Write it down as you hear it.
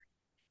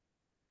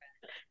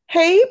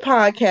Hey,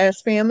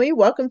 podcast family.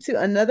 Welcome to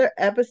another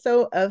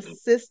episode of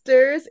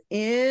Sisters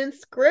in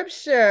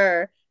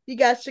Scripture. You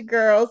got your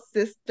girl,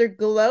 Sister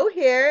Glow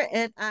here,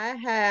 and I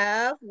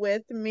have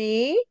with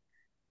me,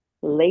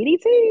 Lady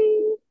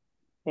T.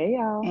 Hey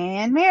y'all.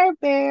 And Mary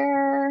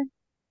Bear.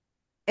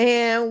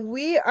 and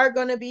we are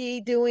going to be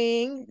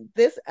doing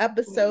this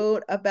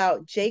episode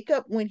about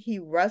Jacob when he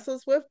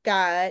wrestles with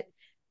God.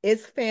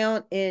 It's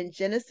found in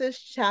Genesis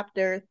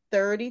chapter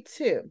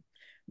 32.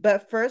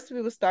 But first,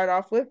 we will start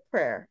off with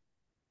prayer.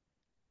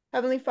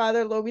 Heavenly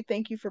Father, Lord, we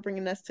thank you for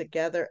bringing us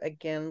together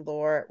again,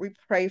 Lord. We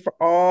pray for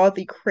all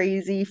the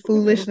crazy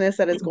foolishness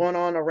that is going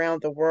on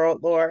around the world,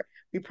 Lord.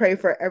 We pray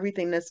for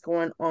everything that's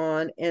going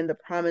on in the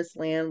promised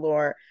land,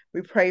 Lord.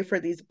 We pray for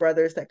these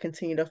brothers that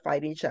continue to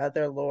fight each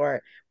other,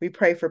 Lord. We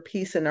pray for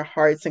peace in their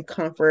hearts and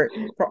comfort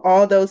for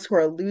all those who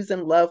are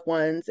losing loved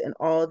ones in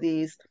all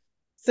these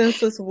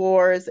senseless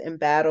wars and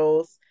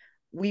battles.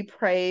 We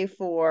pray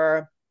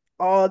for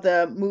all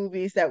the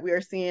movies that we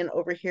are seeing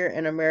over here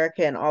in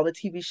America and all the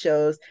TV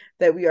shows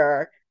that we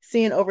are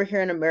seeing over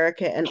here in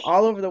America and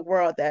all over the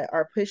world that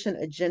are pushing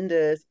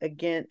agendas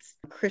against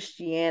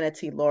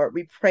Christianity, Lord.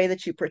 We pray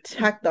that you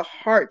protect the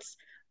hearts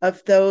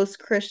of those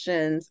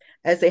Christians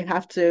as they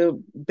have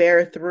to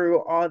bear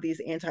through all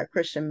these anti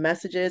Christian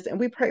messages.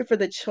 And we pray for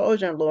the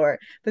children, Lord,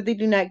 that they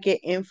do not get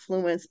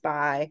influenced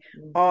by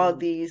all Mhm.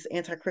 these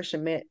anti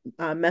Christian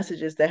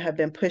messages that have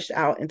been pushed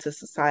out into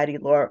society,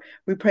 Lord.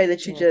 We pray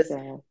that you Yes, just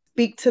God.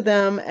 speak to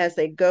them as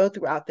they go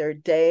throughout their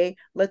day.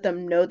 Let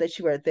them know that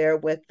you are there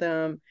with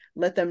them.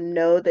 Let them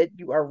know that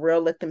you are real.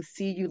 Let them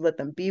see you. Let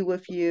them be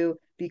with you.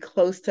 Be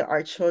close to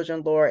our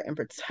children, Lord, and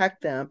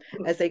protect them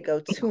as they go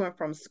to and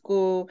from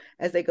school,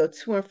 as they go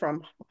to and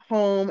from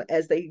home,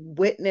 as they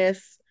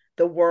witness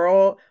the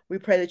world. We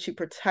pray that you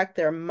protect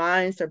their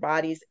minds, their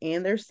bodies,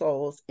 and their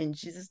souls. In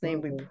Jesus' name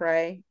we Mhm.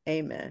 pray.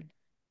 Amen.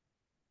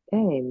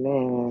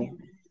 Amen.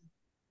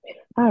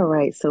 All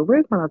right, so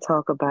we're going to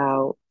talk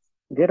about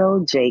good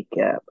old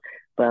Jacob,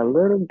 but a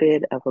little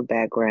bit of a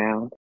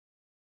background.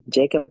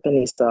 Jacob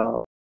and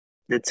Esau,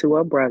 the two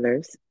are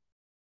brothers,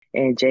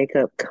 and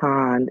Jacob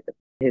conned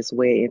his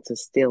way into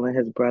stealing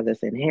his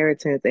brother's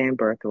inheritance and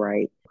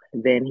birthright.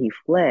 Then he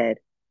fled,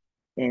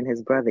 and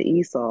his brother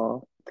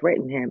Esau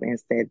threatened him and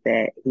said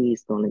that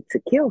he's going to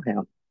kill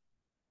him.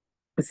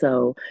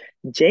 So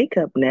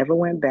Jacob never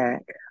went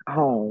back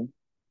home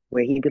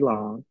where he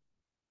belonged.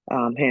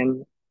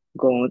 Him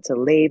going to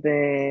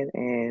Laban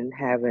and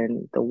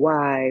having the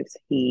wives,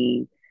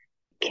 he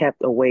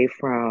kept away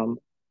from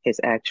his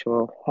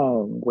actual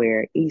home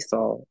where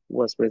Esau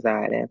was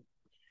residing.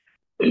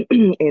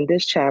 In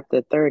this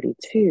chapter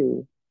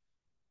 32,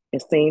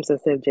 it seems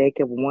as if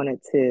Jacob wanted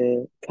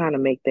to kind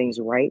of make things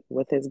right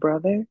with his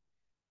brother.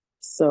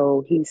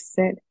 So he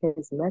sent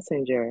his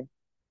messenger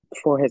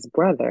for his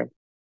brother.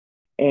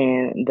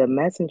 And the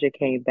messenger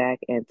came back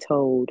and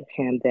told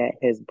him that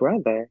his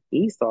brother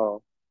Esau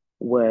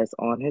was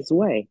on his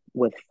way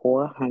with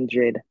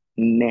 400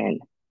 men.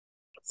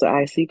 So,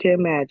 as you can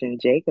imagine,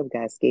 Jacob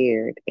got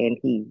scared and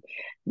he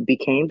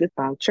became the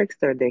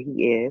trickster that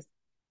he is.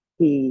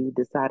 He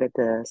decided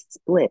to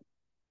split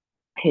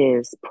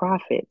his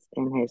profits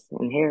and his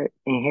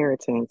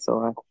inheritance,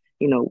 or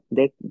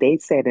they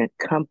said a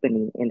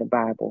company in the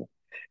Bible.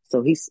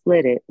 So he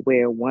split it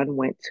where one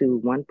went to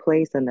one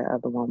place and the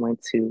other one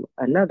went to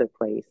another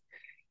place.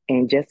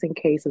 And just in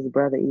case his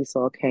brother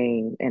Esau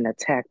came and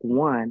attacked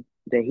one,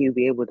 that he'd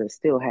be able to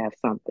still have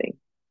something.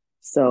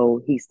 So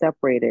he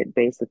separated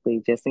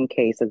basically just in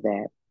case of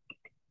that.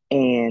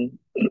 And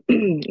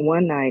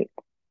one night,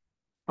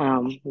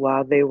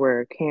 while they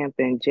were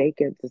camping,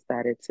 Jacob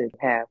decided to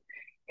have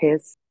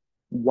his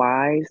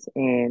wives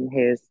and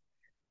his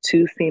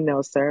two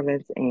female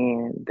servants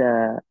and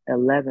the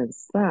 11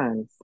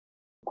 sons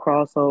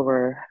cross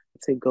over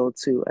to go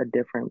to a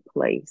different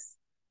place.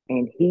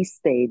 And he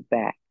stayed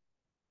back.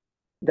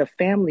 The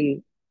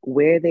family,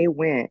 where they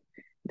went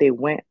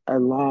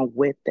along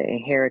with the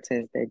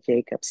inheritance that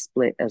Jacob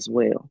split as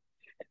well.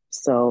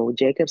 So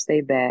Jacob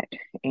stayed back,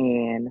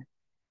 and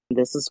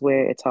this is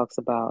where it talks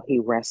about he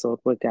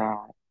wrestled with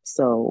God.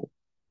 So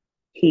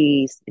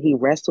he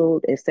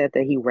wrestled. It said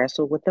that he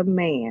wrestled with a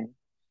man.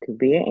 It could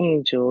be an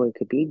angel, it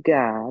could be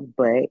God,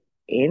 but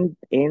in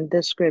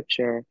the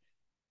scripture,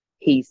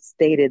 he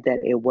stated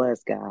that it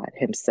was God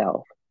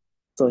himself.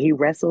 So he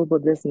wrestled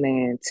with this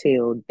man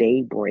till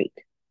daybreak.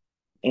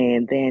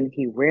 And then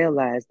he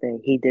realized that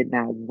he did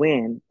not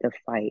win the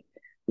fight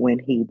when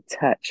he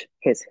touched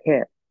his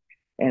hip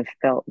and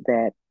felt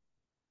that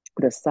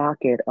the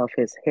socket of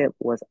his hip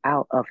was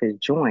out of his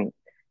joint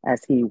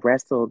as he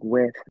wrestled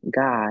with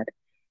God.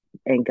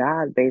 And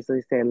God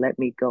basically said, "Let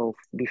me go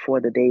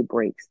before the day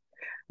breaks."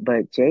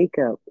 But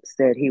Jacob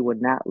said he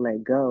would not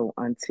let go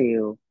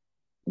until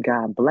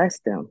God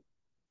blessed him.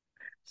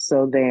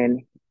 So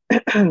then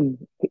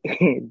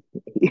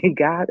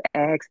God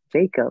asked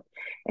Jacob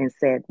and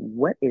said,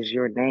 "What is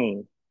your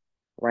name?"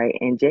 Right?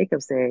 And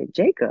Jacob said,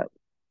 "Jacob."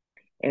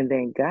 And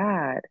then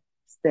God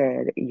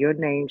said, "Your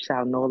name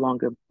shall no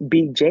longer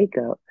be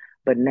Jacob,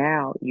 But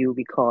now you will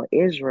be called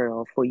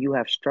Israel, for you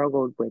have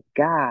struggled with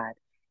God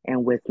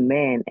and with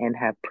men and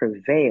have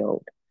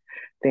prevailed.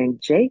 Then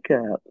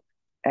Jacob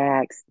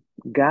asked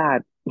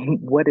God,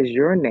 what is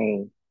your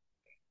name?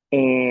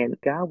 And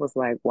God was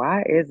like,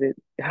 why is it,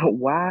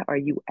 why are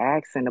you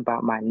asking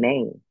about my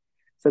name?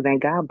 So then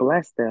God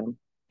blessed them,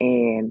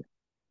 and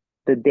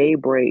the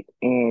daybreak,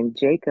 and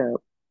Jacob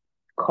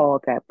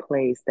called that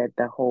place that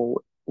the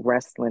whole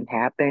wrestling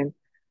happened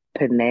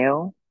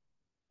Peniel,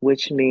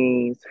 which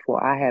means,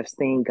 for I have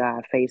seen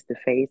God face to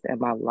face, and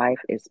my life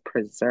is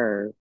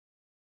preserved.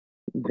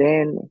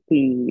 Then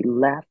he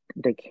left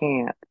the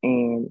camp,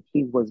 and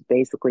he was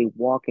basically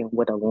walking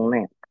with a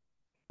limp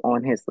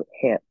on his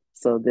hip.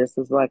 So this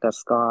is like a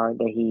scar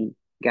that he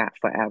got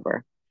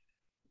forever.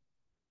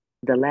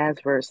 The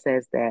last verse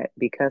says that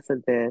because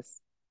of this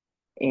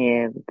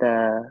and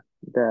the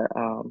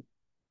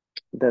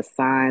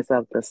signs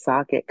of the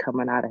socket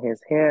coming out of his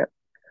hip,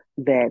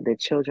 that the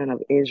children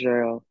of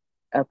Israel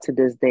up to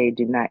this day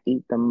do not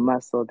eat the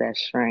muscle that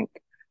shrank,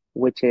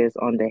 which is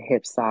on the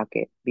hip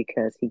socket,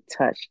 because he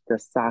touched the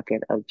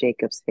socket of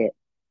Jacob's hip.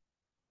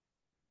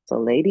 So,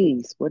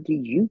 ladies, what do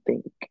you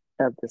think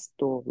of the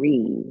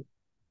story?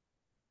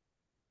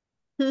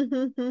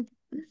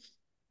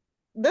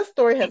 This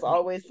story has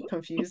always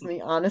confused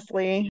me,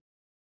 honestly,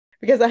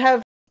 because I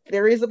have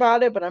theories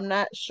about it, but I'm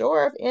not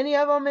sure if any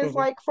of them is Hmm.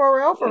 like for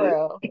real, for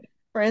real.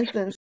 For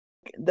instance,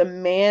 the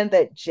man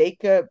that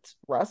Jacob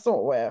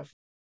wrestled with,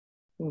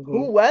 Hmm.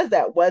 who was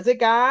that? Was it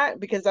God?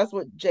 Because that's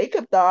what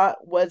Jacob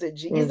thought. Was it Hmm.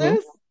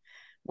 Jesus?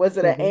 Was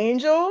it an Hmm.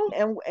 angel?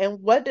 And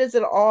what does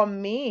it all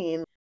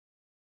mean?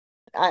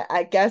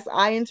 I guess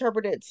I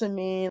interpret it to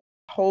mean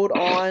hold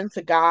on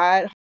to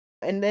God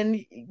and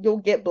then you'll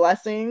get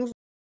blessings.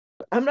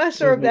 I'm not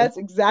sure if Hmm. that's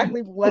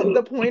exactly what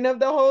the point of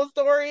the whole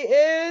story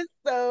is.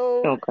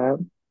 So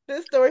Okay.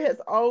 this story has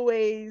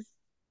always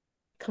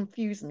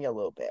confused me a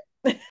little bit.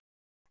 Okay.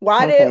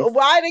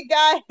 Why did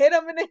guy hit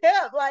him in the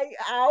hip? Like,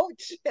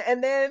 ouch.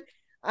 And then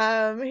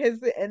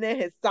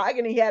his sock,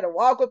 and he had to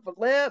walk with a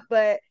limp.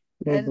 But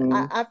and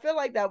I, Hmm. I feel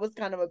like that was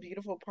kind of a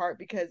beautiful part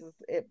because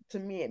to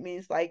me it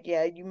means like,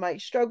 yeah, you might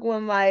struggle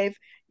in life,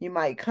 you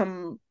might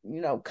come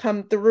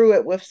through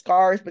it with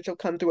scars, but you'll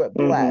come through it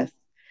Hmm. blessed.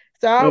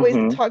 So I always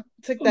Hmm.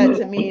 took that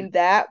to mean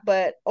that,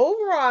 but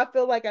overall I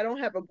feel like I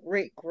don't have a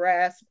great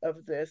grasp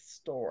of this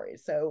story.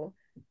 So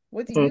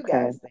what do you Okay.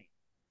 guys think?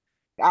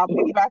 I'll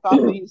piggyback off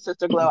of you,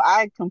 Sister Glow.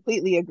 I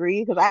completely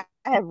agree because I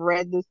have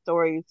read this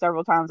story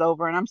several times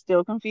over and I'm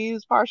still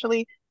confused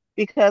partially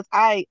because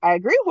I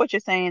agree with what you're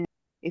saying.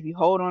 If you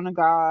hold on to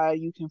God,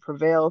 you can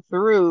prevail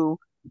through.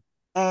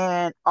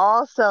 And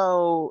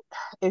also,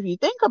 if you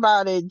think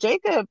about it,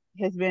 Jacob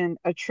has been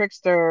a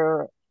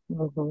trickster,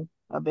 Hmm.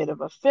 a bit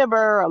of a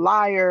fibber, a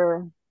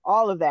liar,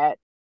 all of that.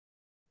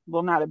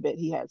 Well, not a bit,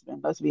 he has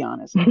been, let's be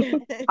honest.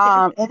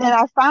 And then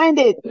I find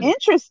it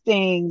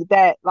interesting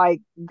that like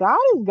God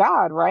is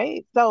God,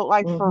 right? So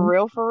like Hmm.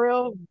 for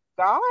real,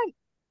 God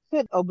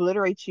could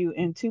obliterate you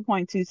in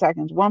 2.2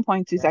 seconds,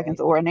 1.2 seconds,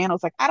 Right. or a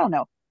nanosecond. I don't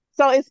know.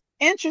 So it's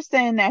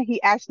interesting that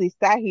he actually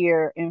sat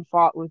here and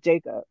fought with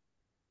Jacob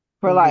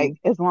for Hmm. like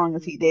as long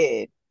as he Mhm.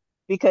 did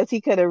because he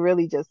could have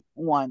really just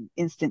won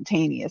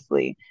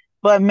instantaneously.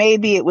 But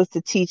maybe it was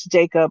to teach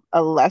Jacob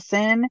a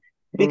lesson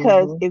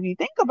because Hmm. if you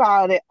think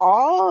about it,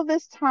 all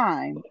this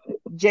time,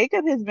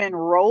 Jacob has been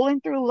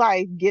rolling through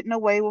life, getting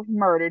away with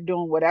murder,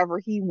 doing whatever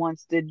he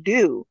wants to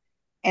do.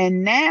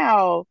 And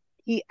now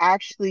he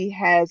actually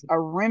has a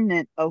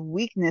remnant of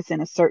weakness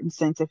in a certain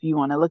sense, if you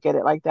want to look at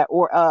it like that,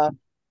 or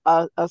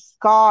a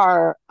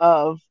scar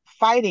of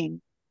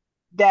fighting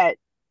that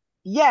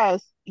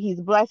yes, he's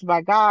blessed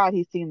by God,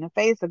 he's seen the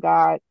face of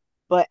God,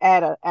 but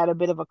at a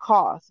bit of a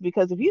cost.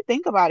 Because if you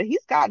think about it,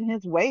 he's gotten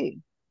his way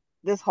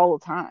this whole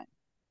time.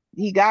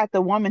 He got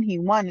the woman he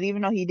wanted,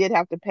 even though he did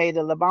have to pay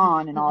the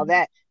Laban and all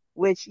that,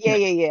 which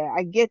yeah,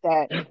 I get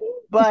that.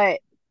 But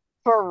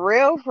for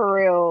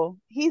real,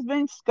 he's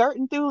been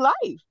skirting through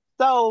life.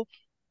 So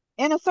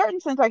in a certain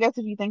sense, I guess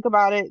if you think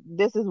about it,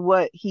 this is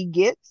what he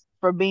gets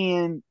for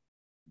being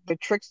the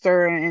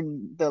trickster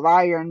and the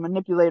liar and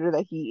manipulator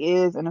that he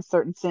is in a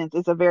certain sense.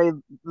 It's a very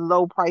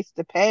low price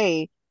to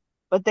pay.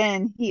 But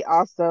then he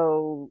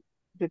also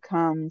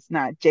becomes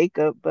not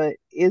Jacob, but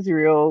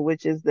Israel,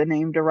 which is the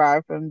name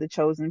derived from the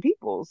chosen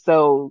people.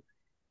 So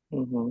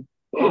Hmm.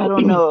 I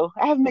don't know.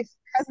 I have mixed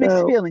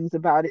So, feelings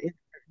about it in a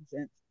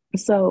certain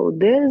sense. so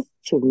this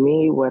to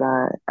me, what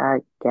I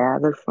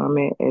gather from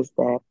it is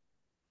that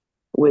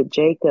with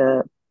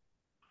Jacob,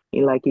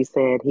 like you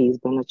said, he's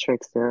been a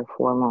trickster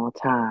for a long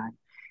time,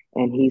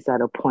 and he's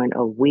at a point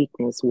of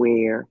weakness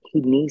where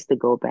he needs to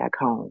go back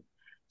home.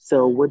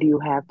 So, what do you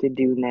have Mhm. to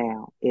do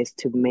now is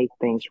to make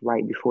things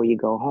right before you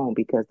go home,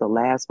 because the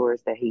last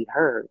words that he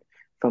heard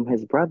from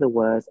his brother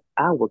was,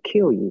 I will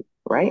kill you,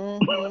 right?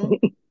 Mhm.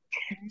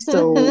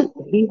 So,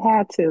 he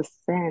had to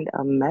send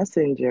a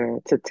messenger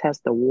to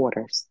test the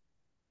waters.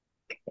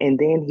 And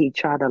then he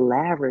tried to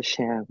lavish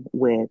him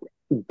with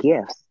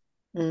gifts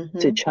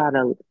to Mhm. try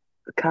to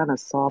kind of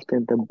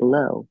soften the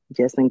blow,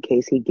 just in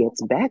case he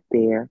gets back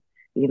there.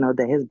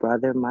 that his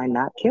brother might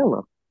not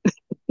kill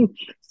him.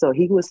 So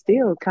he was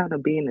still kind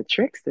of being a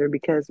trickster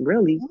because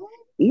really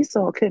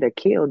Esau could have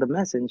killed the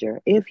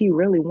messenger if he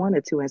really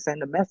wanted to and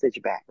send a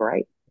message back,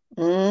 right?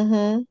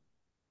 Mm-hmm.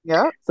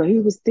 Yep. So he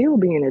was still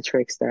being a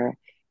trickster.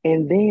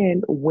 And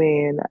then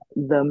when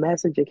the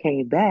messenger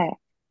came back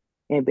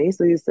and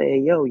basically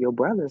said, yo, your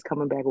brother's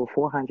coming back with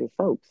 400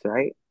 folks,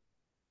 right?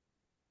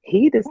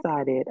 He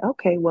decided,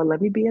 okay, well,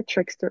 let me be a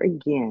trickster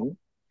again.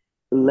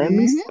 Let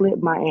me Hmm.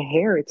 split my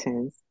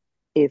inheritance.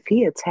 If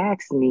he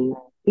attacks me,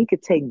 he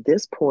could take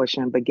this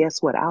portion, but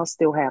guess what? I'll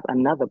still have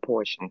another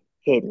portion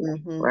hidden,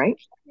 Mm-hmm. right?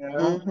 Yeah.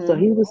 So Mm-hmm.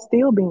 he was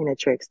still being a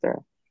trickster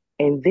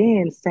and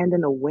then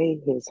sending away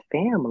his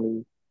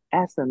family.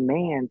 As a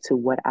man, to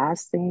what I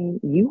seen,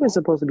 you were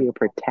supposed to be a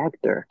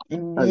protector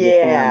of your Yeah.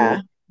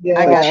 family,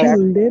 I got but Yes. you that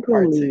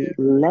part too. literally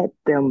let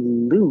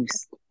them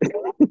loose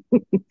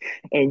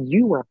and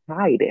you were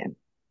hiding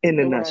in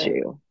a Right.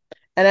 nutshell.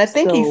 And I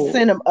think he So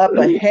sent him up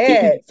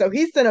ahead. So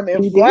he sent him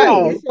in he front.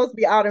 He's did. Yes. supposed to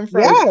be out in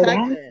front Yes.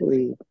 protecting.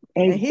 Exactly.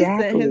 And he sent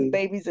his Exactly.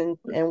 babies and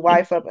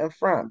wife up in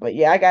front. But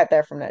yeah, I got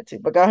that from that too.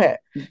 But go ahead.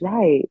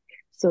 Right.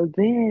 So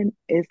then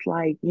it's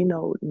like,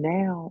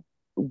 now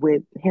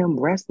with him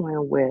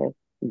wrestling with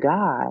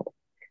God,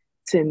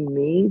 to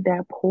me,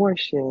 that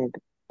portion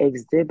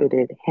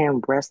exhibited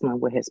him wrestling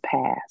with his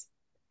past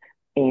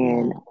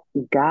and Mm.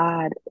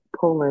 God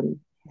pulling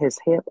his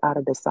hip out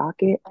of the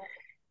socket.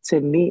 To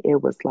me,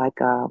 it was like,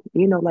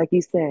 like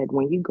you said,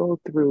 when you go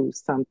through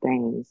some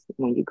things,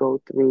 when you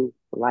go through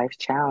life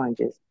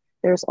challenges,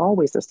 there's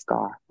always a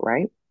scar,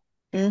 right?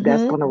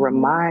 That's Mm-hmm. going to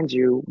remind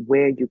you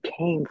where you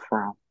came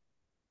from,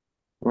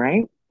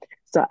 right?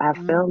 So I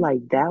felt Mhm.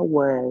 like that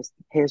was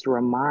his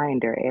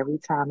reminder every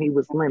time he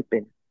was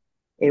limping.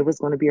 It was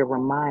going to be a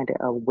reminder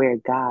of where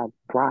God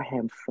brought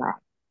him from.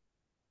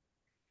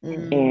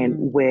 And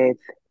Mm-hmm. Mm. with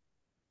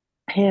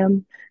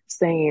him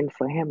saying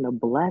for him to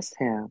bless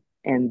him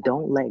and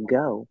don't let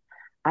go,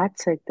 I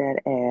took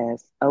that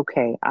as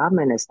okay, I'm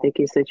in a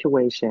sticky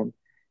situation.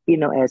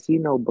 As you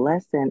know,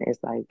 blessing is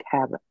like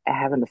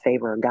having the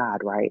favor of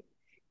God, right?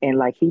 And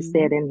like he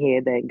said Mhm. in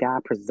here that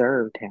God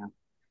preserved him.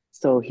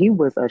 So he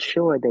was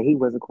assured that he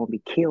wasn't going to be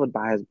killed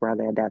by his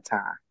brother at that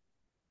time.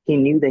 He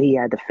knew that he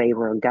had the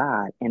favor of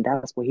God, and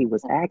that's what he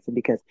was asking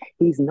because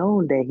he's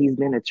known that he's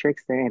been a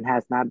trickster and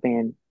has not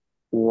been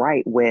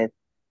right with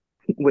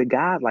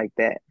God like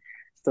that.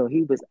 So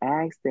he was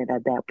asking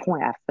at that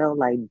point. I felt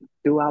like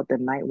throughout the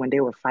night when they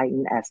were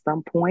fighting, at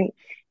some point,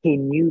 he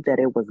knew that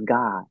it was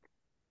God.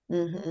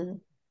 Mm-hmm.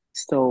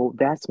 So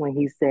that's when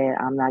he said,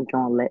 I'm not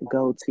going to let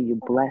go till you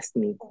bless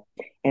me.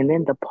 And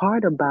then the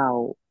part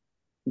about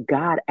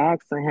God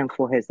asking him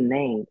for his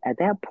name, at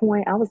that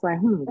point, I was like,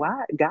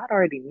 why? God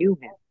already knew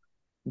him.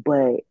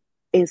 But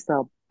it's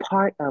a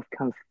part of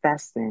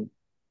confessing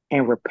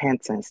and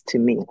repentance to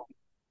me.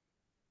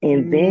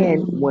 And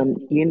then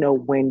Mm.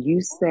 when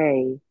you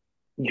say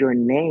your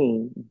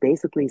name,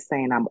 basically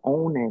saying I'm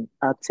owning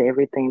up to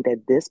everything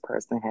that this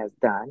person has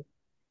done.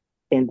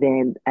 And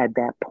then at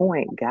that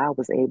point, God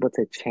was able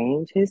to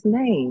change his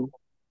name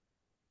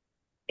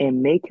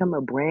and make him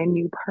a brand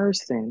new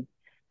person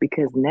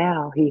because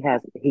now he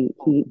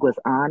was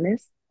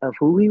honest of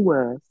who he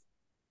was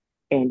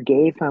and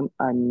gave him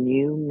a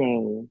new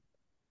name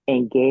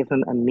and gave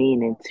him a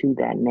meaning to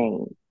that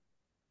name.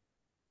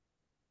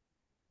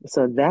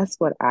 So that's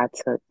what I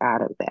took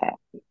out of that.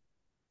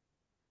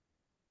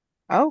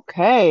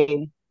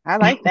 Okay. I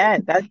like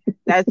that.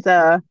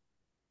 That's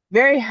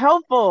very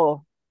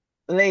helpful,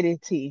 Lady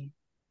T.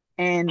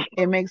 And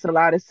it makes a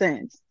lot of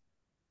sense.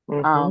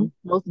 Mm-hmm.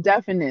 Most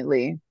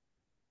definitely.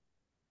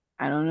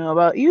 I don't know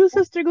about you,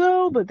 Sister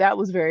Glow, but that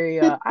was very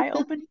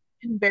eye-opening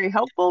and very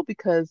helpful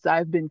because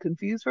I've been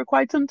confused for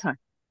quite some time.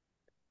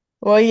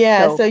 Well,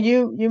 yeah. So, So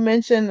you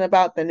mentioned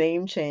about the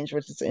name change,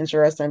 which is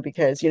interesting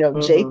because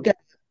Mm-hmm. Jacob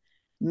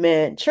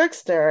meant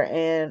trickster,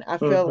 and I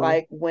feel Mm-hmm.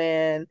 like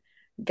when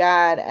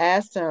God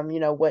asked him,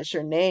 what's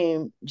your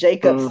name,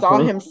 Jacob saw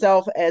Mm-hmm.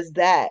 himself as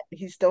that.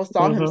 He still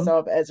saw Mm-hmm.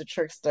 himself as a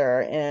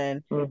trickster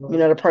and Mm-hmm.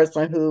 the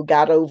person who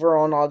got over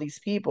on all these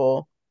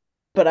people.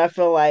 But I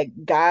feel like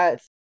God,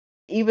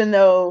 even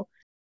though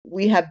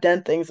we have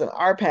done things in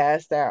our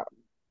past that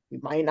we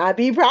might not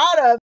be proud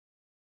of,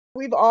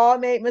 we've all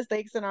made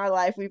mistakes in our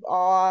life. We've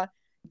all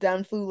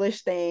done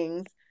foolish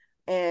things.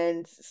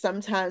 And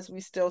sometimes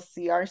we still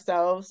see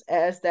ourselves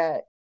as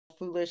that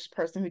foolish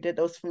person who did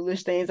those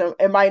foolish things.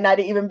 It might not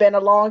have even been a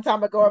long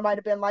time ago. It might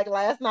have been like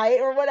last night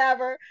or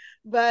whatever.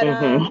 But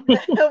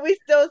Mm-hmm. we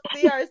still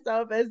see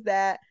ourselves as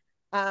that.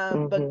 But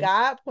Mm-hmm.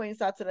 God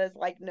points out to us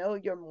like, no,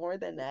 you're more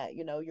than that.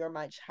 You're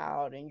my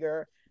child, and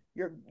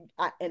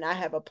and I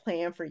have a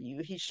plan for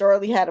you. He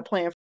surely had a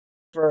plan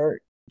for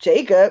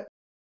Jacob.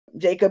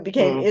 Jacob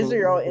became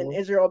Israel, and Mm-hmm.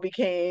 Israel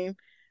became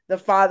the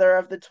father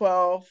of the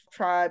 12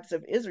 tribes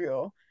of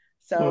Israel.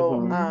 So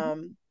Mm-hmm.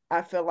 mhm.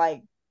 I feel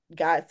like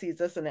God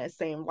sees us in that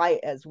same light,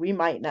 as we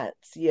might not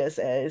see us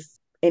as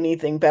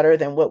anything better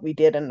than what we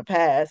did in the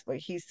past, but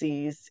he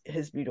sees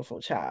his beautiful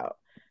child.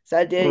 So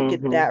I did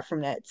get Mm-hmm. that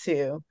from that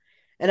too.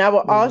 And I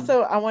will Mm-hmm.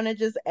 also, I want to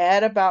just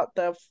add about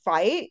the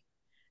fight.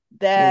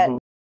 that Mhm.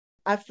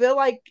 I feel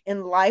like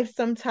in life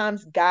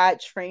sometimes God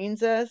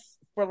trains us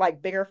for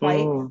like bigger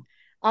fights. Mm.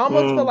 I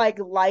almost feel Mm. like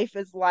life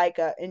is like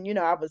a, and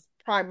I was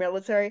prime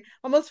military. I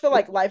almost feel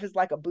like life is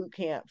like a boot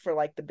camp for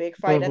like the big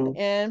fight at the Mhm.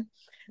 end.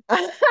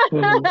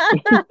 Mhm.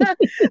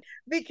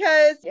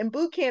 Because in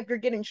boot camp you're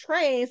getting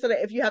trained so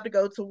that if you have to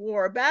go to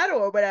war or battle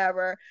or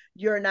whatever,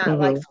 you're not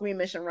like Mhm.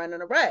 squeamish and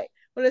running away.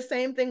 But the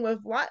same thing with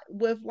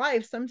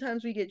life.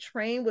 Sometimes we get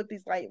trained with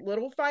these like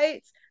little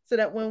fights so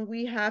that when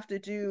we have to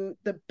do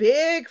the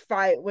big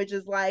fight, which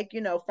is like,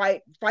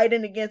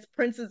 fighting against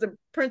princes and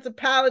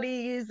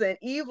principalities and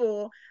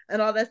evil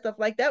and all that stuff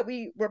like that,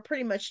 we were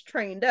pretty much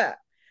trained up.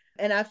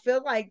 And I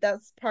feel like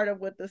that's part of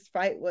what this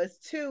fight was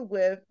too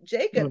with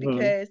Jacob, Mhm.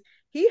 because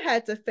he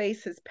had to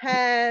face his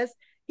past,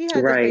 he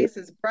had to Right. face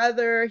his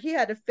brother, he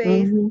had to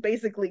face Mhm.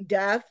 basically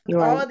death, Right.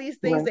 all these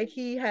things Right. that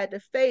he had to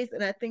face.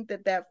 And I think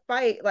that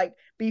fight, like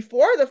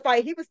before the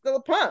fight, he was still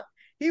a punk.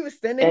 He was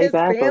sending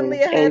his Exactly.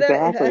 family ahead of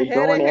Exactly.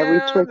 ahead of Doing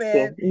every him,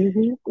 trickster. and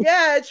Mhm.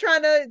 yeah,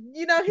 trying to,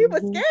 he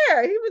was Mhm.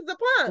 scared. He was the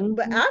punk.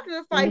 But Mhm. after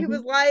the fight, he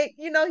was Mhm. like,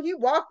 he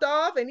walked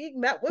off and he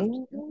met with,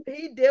 Mhm.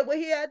 he did what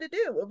he had to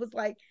do. It was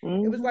like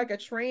Mhm. a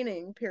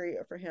training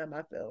period for him,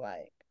 I feel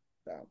like.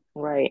 So,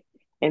 Right.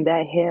 And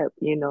that hip,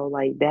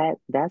 like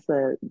that's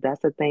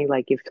a thing.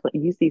 Like if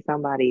you see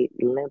somebody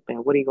limping,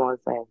 what are you gonna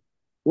say?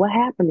 What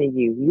happened to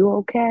you? You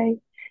okay?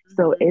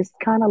 So hmm, it's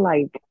kind of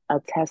like a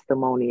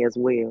testimony as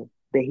well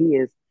that he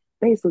is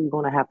basically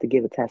gonna have to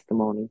give a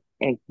testimony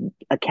and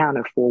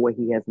accounted for what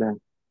he has done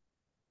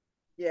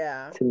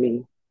yeah. to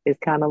me. It's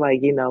kind of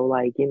like,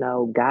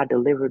 God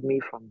delivered me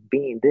from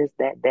being this,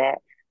 that, that.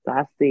 So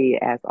I see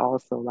it as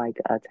also like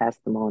a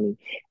testimony.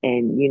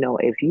 And,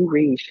 if you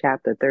read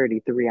chapter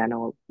 33, I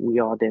know we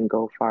all didn't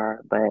go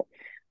far, but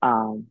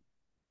um,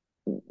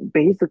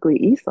 basically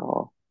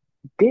Esau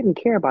didn't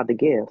care about the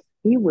gifts.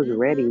 He was Mm-hmm.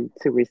 ready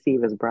to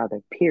receive his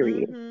brother,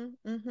 period.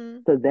 Mm-hmm. Mm-hmm.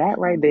 So that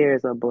right Mm-hmm. there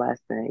is a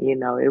blessing.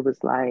 It was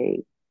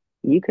like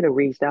you could have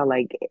reached out,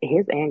 like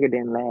his anger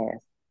didn't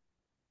last.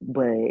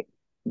 But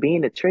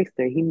being a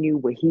trickster, he knew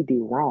what he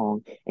did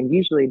wrong. And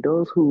usually,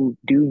 those who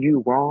do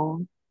you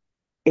wrong,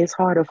 it's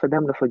harder for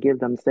them to forgive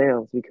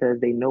themselves because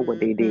they know what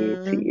they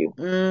did to Mm-hmm. you.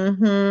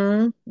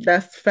 Mm-hmm.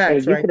 That's facts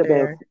And you right could have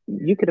been, there.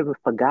 you could have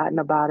forgotten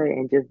about it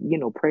and just,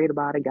 prayed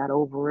about it, got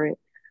over it.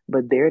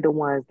 But they're the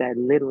ones that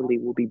literally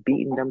will be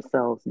beating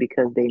themselves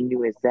because they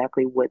knew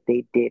exactly what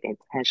they did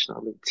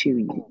intentionally to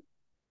you.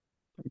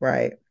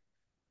 Right.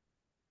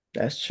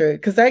 That's true.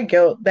 Because that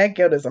guilt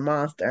is a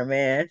monster,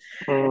 man.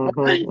 Mm-hmm,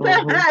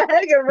 mm-hmm,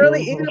 It can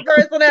really eat mm-hmm. a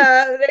person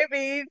up. They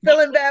be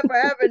feeling bad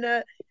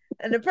forever.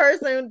 And the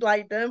person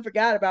like them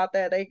forgot about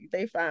that.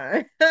 They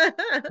fine.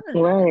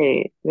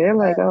 Right. They're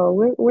like, But oh,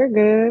 we're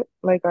good.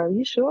 Like, are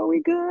you sure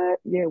we good?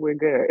 Yeah, we're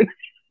good.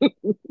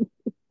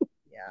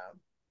 yeah.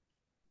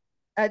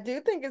 I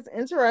do think it's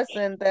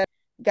interesting that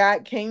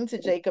God came to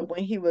Jacob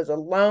when he was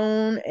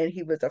alone and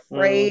he was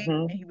afraid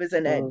Mm-hmm. and he was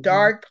in that Mm-hmm.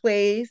 dark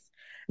place.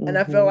 And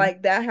I feel Mm-hmm.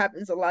 like that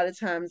happens a lot of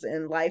times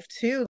in life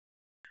too.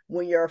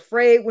 When you're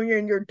afraid, when you're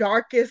in your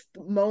darkest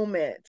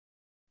moment,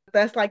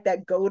 that's like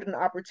that golden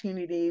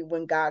opportunity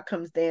when God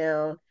comes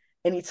down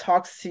and he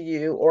talks to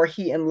you or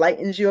he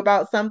enlightens you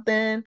about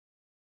something.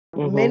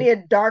 Mm-hmm.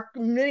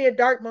 Many a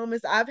dark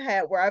moments I've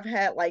had where I've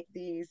had like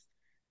these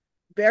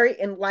very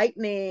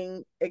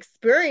enlightening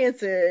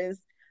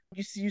experiences.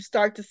 You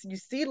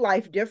see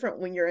life different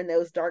when you're in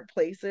those dark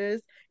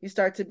places. You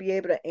start to be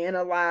able to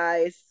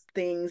analyze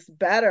things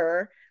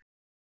better.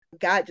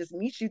 God just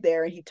meets you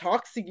there and he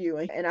talks to you.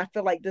 And I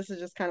feel like this is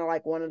just kind of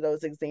like one of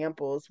those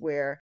examples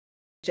where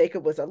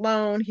Jacob was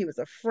alone, he was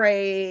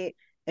afraid,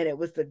 and it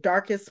was the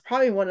darkest,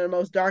 probably one of the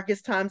most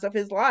darkest times of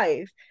his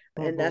life.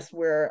 And Mm-hmm. that's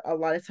where a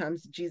lot of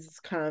times Jesus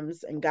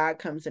comes and God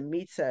comes and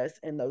meets us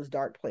in those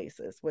dark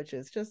places, which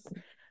is just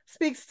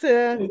speaks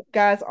to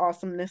God's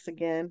awesomeness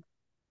again.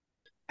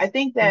 I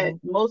think that Mm-hmm.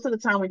 most of the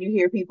time when you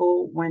hear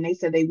people when they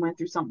said they went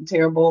through something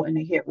terrible and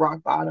they hit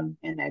rock bottom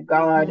and that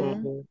God, Mm-hmm.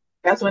 Mm-hmm.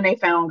 that's when they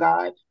found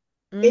God.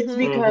 It's Mm-hmm.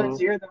 because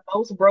Mm-hmm. you're the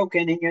most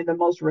broken and you're the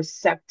most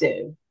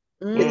receptive.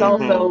 It's Mm-hmm.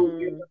 also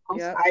you're Mm. the most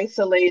Yep.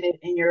 isolated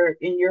and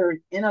you're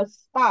in a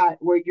spot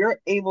where you're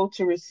able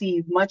to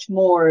receive much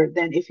more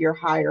than if you're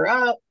higher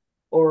up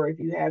or if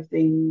you have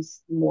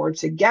things more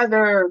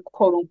together,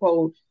 quote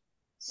unquote.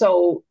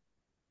 So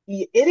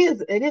it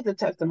is a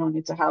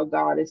testimony to how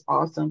God is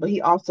awesome, but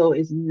he also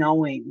is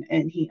knowing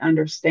and he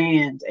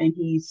understands and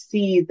he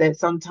sees that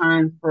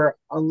sometimes for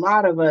a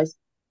lot of us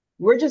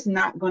we're just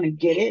not going to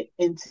get it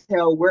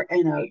until we're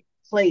in a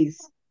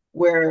place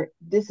where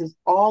this is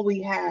all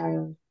we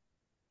have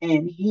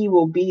and he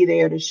will be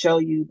there to show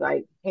you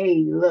like,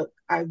 hey, look,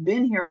 I've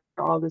been here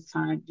all this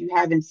time, you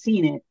haven't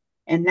seen it,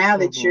 and now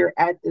that Mm-hmm. you're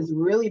at this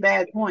really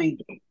bad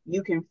point,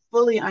 you can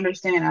fully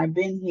understand I've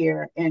been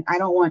here and I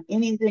don't want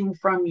anything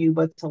from you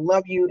but to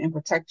love you and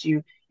protect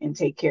you and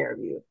take care of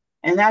you.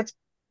 And that's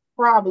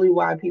probably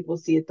why people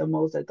see it the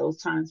most at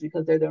those times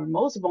because they're the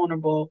most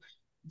vulnerable,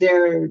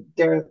 they're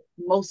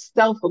most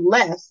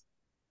selfless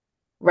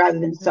rather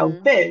than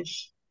Mm-hmm.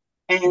 selfish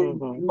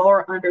and Mm-hmm.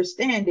 more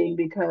understanding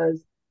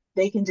because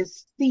they can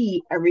just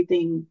see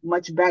everything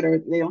much better.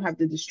 They don't have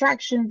the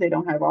distractions, they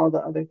don't have all the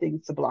other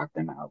things to block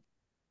them out.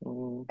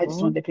 I just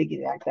Mm-hmm. wanted to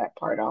piggyback that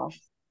part off.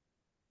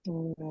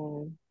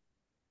 Mm-hmm.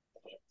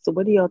 So,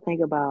 what do y'all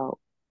think about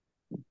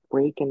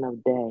breaking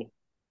of day?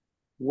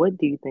 What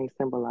do you think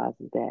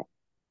symbolizes that?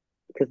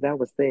 Because that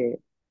was said.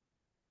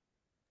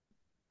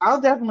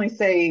 I'll definitely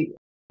say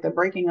the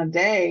breaking of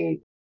day,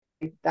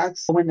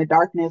 that's when the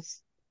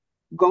darkness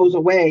goes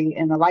away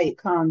and the light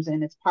comes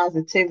and it's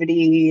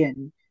positivity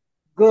and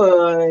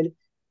good.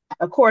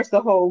 Of course,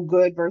 the whole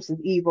good versus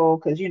evil,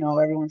 because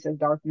everyone says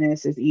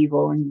darkness is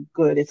evil and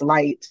good is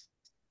light.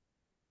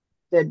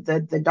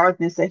 The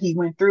darkness that he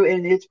went through,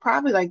 and it's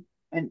probably like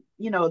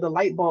the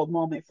light bulb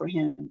moment for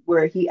him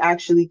where he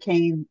actually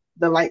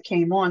the light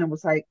came on and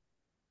was like,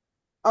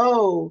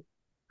 oh,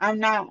 I'm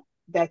not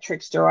that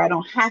trickster. I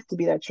don't have to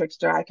be that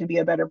trickster. I can be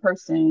a better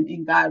person,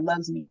 and God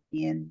loves me,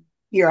 and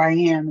here I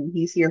am, and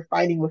He's here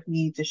fighting with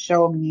me to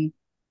show me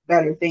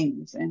better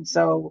things. And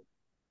so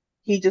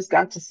he just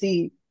got to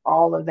see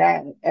all of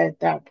that at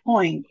that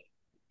point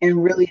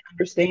and really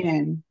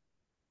understand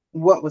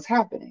what was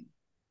happening.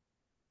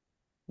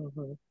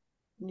 Mm-hmm.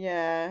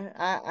 Yeah,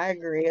 I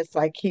agree. It's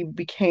like he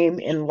became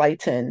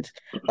enlightened.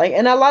 Like,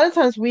 and a lot of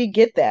times we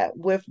get that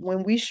with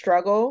when we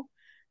struggle,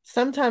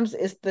 sometimes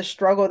it's the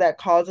struggle that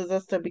causes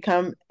us to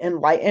become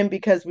enlightened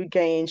because we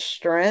gain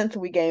strength,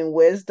 we gain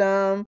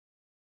wisdom,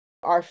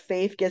 our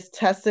faith gets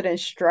tested and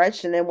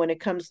stretched. And then when it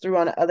comes through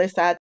on the other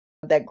side,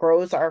 that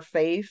grows our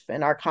faith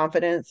and our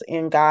confidence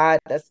in God,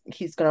 that's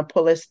He's going to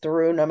pull us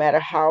through no matter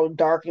how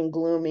dark and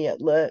gloomy it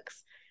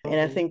looks. And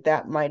I Mm-hmm. think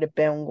that might have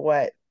been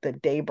what the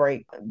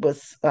daybreak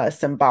was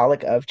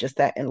symbolic of, just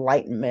that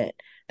enlightenment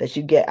that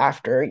you get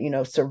after,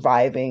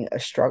 surviving a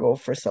struggle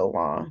for so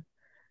long.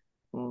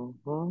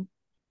 Mm-hmm.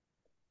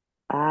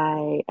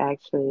 I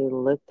actually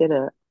looked it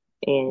up,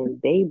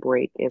 and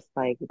daybreak is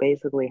like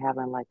basically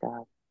having like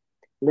a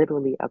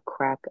literally a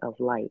crack of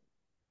light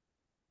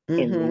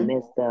in the Mm-hmm.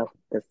 midst of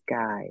the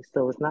sky.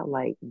 So it's not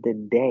like the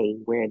day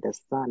where the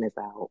sun is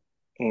out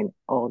and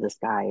all the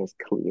sky is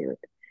cleared.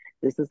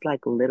 This is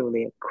like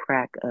literally a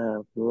crack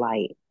of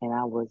light. And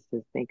I was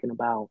just thinking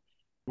about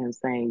him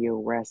saying, "You're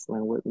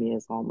wrestling with me,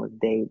 it's almost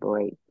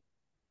daybreak."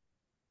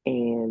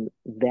 And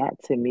that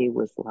to me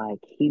was like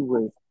he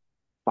was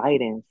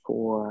fighting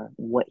for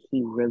what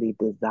he really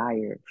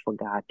desired for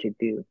God to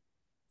do.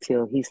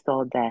 Till he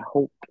saw that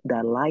hope,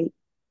 that light,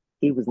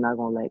 he was not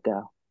going to let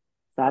go.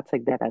 So I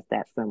take that as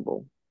that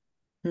symbol.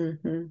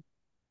 Mm-hmm.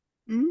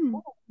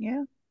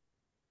 Yeah.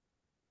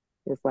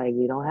 It's like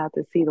you don't have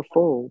to see the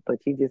full, but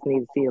you just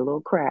need to see a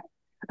little crack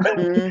of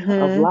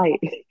Mm-hmm. light,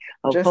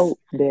 of Just hope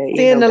that,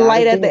 seeing the God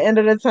light is at the there. end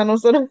of the tunnel.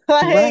 So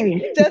like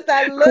Right. just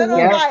that little Correct.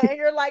 Yep. light, and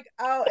you're like,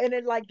 oh, and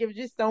it like gives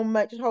you so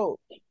much hope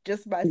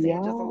just by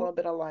seeing just a Yeah. little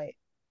bit of light.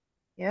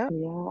 Yep.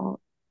 Yeah.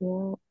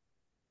 Yeah.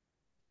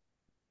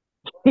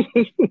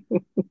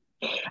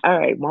 All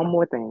right. One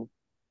more thing.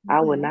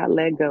 I will Hmm. not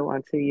let go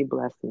until you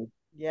bless me.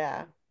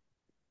 Yeah.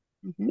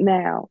 Hmm.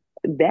 Now,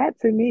 that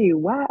to me,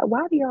 why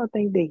do y'all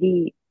think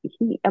that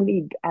I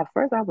mean, at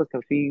first I was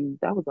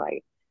confused. I was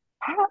like,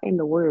 how in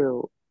the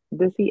world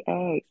does he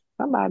ask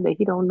somebody that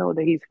he don't know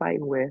that he's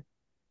fighting with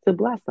to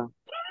bless him?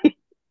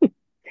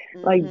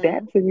 Like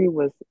that Hmm. to me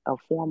was a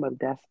form of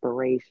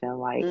desperation.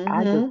 Like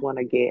I just Hmm. want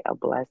to get a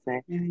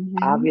blessing.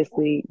 Hmm.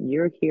 Obviously,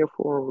 you're here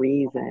for a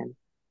reason,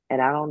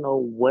 and I don't know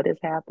what is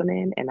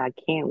happening, and I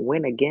can't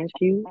win against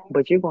you,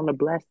 but you're gonna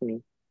bless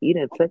me. You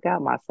done took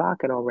out my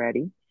socket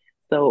already.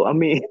 So I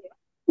mean,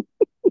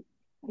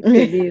 to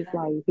me, it's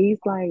like he's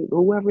like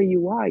whoever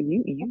you are,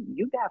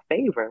 you got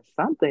favor,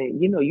 something.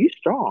 You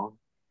strong.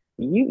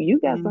 You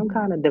got some Hmm.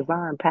 kind of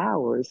divine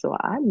power. So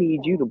I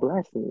need you to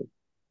bless me.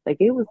 Like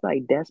it was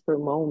like desperate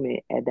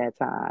moment at that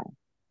time.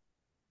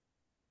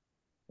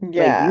 Like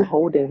you Yeah.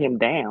 holding him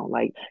down.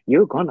 Like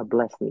you're gonna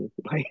bless me.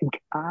 Like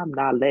I'm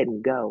not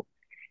letting go.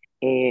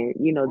 And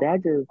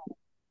that just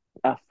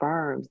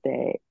affirms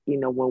that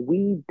when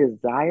we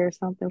desire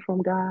something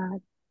from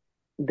God,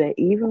 that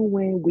even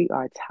when we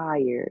are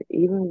tired,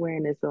 even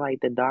when it's like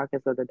the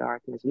darkest of the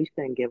darkness, we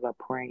shouldn't give up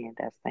praying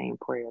that same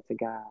prayer to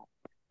God.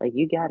 Like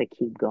you got to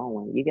keep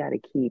going. You got to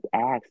keep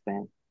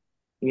asking.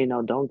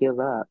 Don't give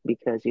up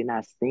because you're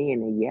not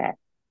seeing it yet,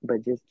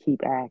 but just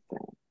keep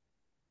asking.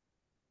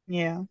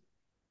 Yeah.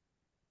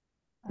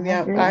 I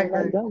Yeah, agree. I Don't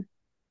let agree. go.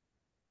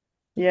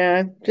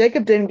 Yeah,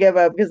 Jacob didn't give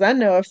up because I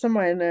know if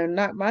somebody in there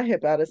knocked my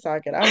hip out of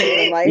socket, I would have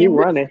been like, You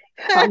running.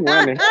 I'm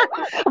running.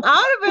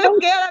 I would have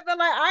been scared. I've been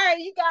like, all right,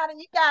 you got it,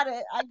 you got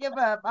it. I give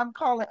up. I'm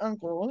calling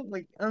uncle,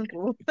 like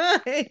uncle,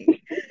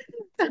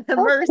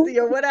 mercy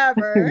or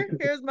whatever.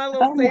 Here's my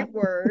little I'm safe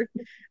word.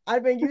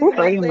 I've been using my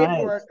Pretty safe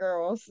much. word,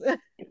 girls.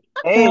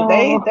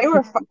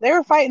 They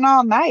were fighting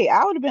all night.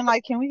 I would have been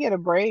like, "Can we get a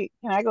break?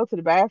 Can I go to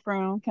the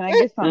bathroom? Can I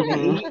get something to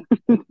hmm eat?"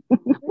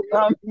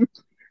 Um,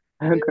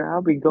 Girl,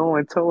 I'll be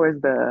going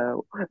towards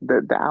the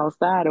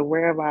outside of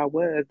wherever I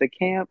was, the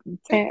camp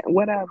tent,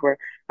 whatever.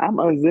 I'm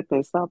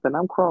unzipping something.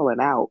 I'm crawling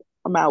out.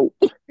 I'm out.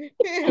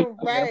 yeah,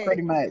 Right.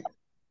 pretty much.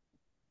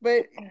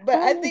 But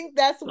I think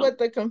that's what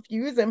the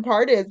confusing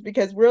part is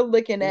because we're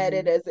looking at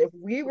it Mhm. as if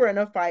we were in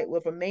a fight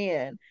with a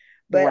man.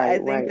 But Right, I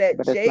think right. that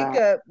But it's not.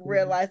 Jacob Mhm.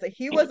 realized that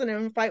he wasn't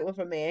in a fight with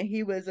a man.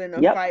 He was in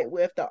a Yep. fight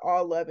with the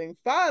all-loving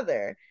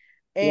father.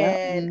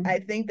 Yep. And I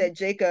think Mhm. that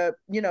Jacob,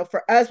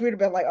 for us, we'd have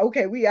been like,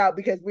 okay, we out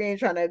because we ain't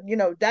trying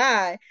to,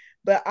 die.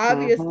 But Mhm.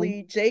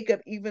 obviously,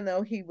 Jacob, even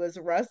though he was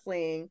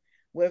wrestling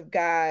with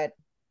God,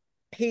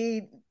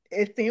 he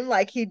it seemed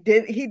like he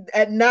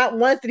at not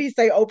once did he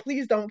say, oh,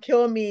 please don't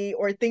kill me,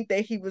 or think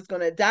that he was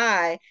going to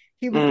die.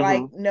 He was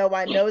like, Mhm. no,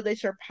 I know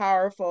that you're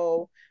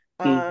powerful,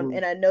 Mhm.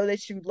 and I know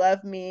that you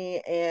love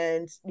me,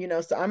 and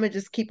so I'm gonna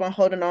just keep on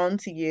holding on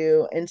to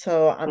you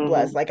until I'm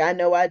blessed. Mhm. Like, I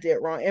know I did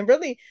wrong. And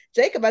really,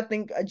 Jacob, I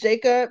think,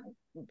 Jacob,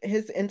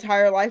 his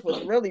entire life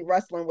was really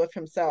wrestling with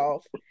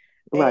himself.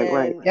 Right,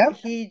 right. And Yep.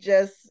 he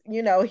just,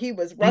 he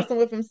was wrestling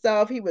with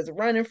himself. He was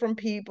running from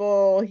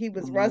people. He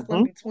was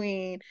wrestling Mhm.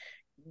 between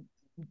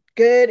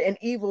good and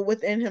evil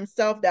within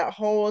himself that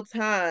whole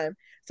time.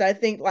 So I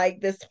think like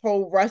this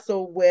whole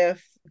wrestle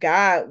with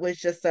God was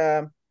just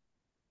I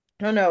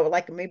don't know,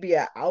 like maybe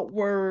an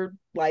outward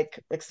like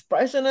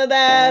expression of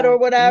that or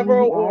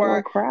whatever,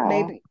 Outward or cry.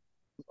 maybe,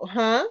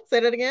 huh?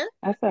 Say that again.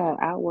 I said an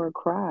outward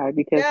cry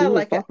because Yeah, he was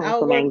like an suffering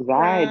from outward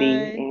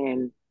anxiety cry.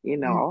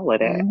 and all of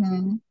that.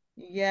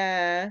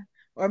 Yeah.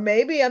 Or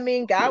maybe, I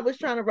mean, God was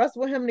trying to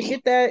wrestle with him to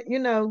get that,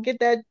 get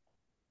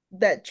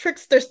that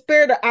trickster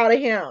spirit out of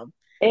him.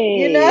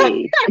 You know?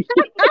 Hey,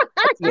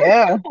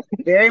 Yeah,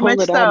 very pull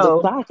much it out the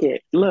so.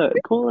 socket. Look,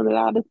 pulling it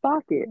out the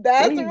socket. There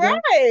That's you go.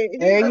 right. He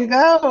There was you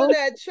pulling go.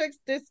 that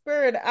trickster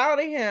spirit out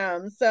of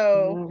him.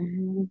 So,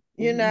 Mhm.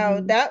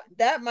 Mhm.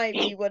 that might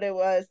be what it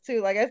was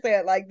too. Like I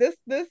said, like this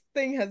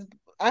thing has,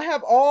 I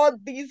have all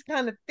these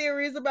kind of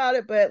theories about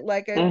it, but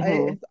like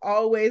Mhm. it's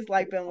always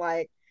like been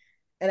like,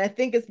 and I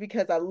think it's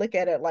because I look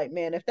at it like,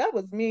 man, if that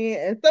was me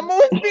and someone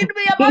was beating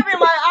me up, I'd be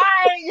like, all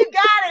right, you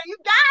got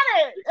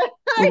it.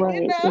 you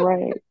Right, know?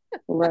 right,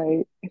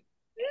 right.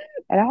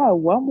 And I have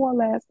one more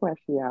last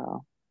question,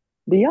 y'all.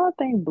 Do y'all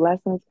think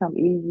blessings come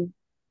easy,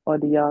 or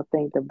do y'all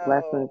think the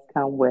blessings Oh,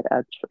 come with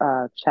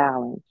a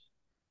challenge?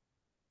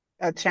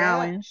 A yeah,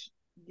 challenge.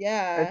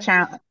 yeah,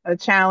 A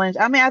challenge.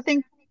 I mean, I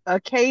think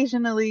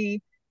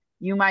occasionally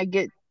you might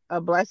get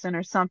a blessing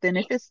or something.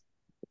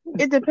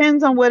 It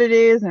depends on what it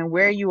is and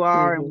where you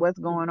are and Mhm. what's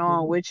going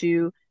on Mhm. with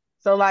you.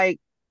 So like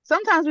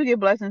sometimes we get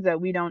blessings that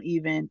we don't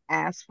even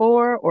ask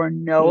for or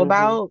know Mhm.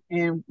 about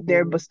and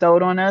they're Mhm.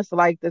 bestowed on us.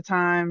 Like the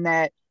time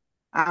that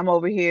I'm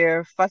over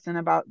here fussing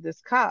about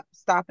this cop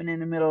stopping in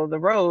the middle of the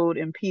road,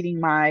 impeding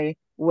my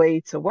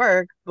way to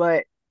work,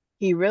 but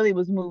he really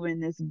was moving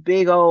this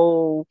big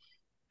old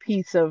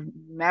piece of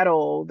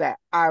metal that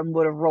I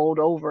would have rolled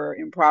over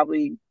and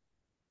probably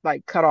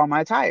like cut all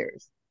my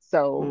tires.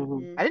 So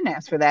Mhm. hmm I didn't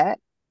ask for that.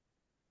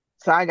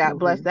 So I got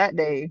blessed Mhm. that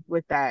day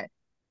with that.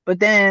 But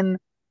then,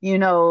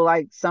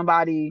 like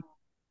somebody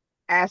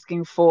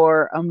asking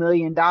for $1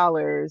 million,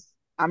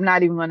 I'm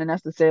not even going to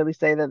necessarily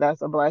say that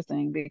that's a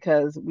blessing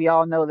because we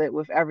all know that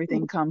with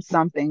everything comes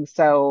something.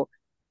 So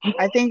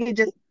I think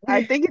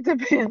it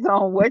depends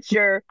on what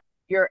you're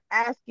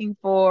asking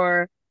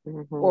for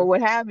or Mhm.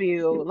 what have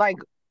you. Like,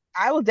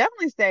 I will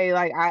definitely say,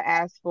 like, I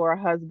asked for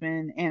a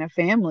husband and a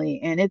family,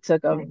 and it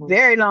took a Mhm.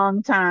 very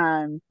long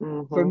time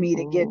for Mhm. me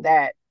to get Mhm.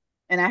 that.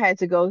 And I had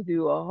to go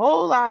through a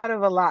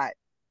lot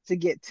to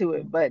get to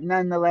it. But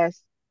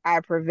nonetheless, I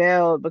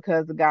prevailed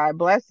because God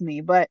blessed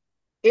me. But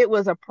it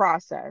was a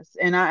process.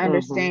 And I Mhm.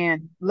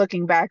 understand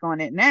looking back on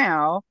it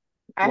now,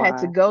 I had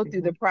to Why? go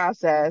through the Mhm.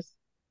 process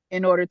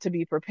in order to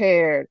be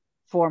prepared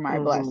for my Mhm.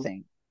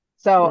 blessing.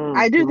 So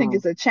I do think Mhm.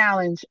 it's a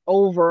challenge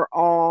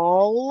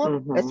overall,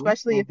 Mhm.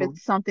 especially if Mhm.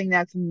 it's something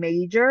that's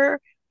major.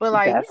 But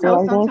like, That's what I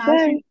was gonna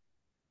sometimes say.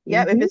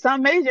 yeah, if Mhm. it's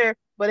something major,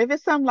 but if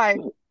it's something like,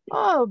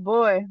 oh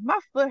boy, my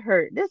foot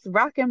hurt, this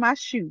rock in my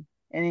shoe,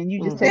 and then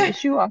you just take Mhm. the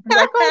shoe off and be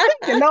like, oh,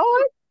 thank you,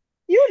 Lord.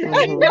 You let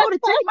me Mhm. know to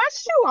take my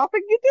shoe off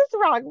and get this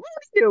rock.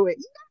 Let's do it.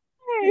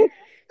 Yay.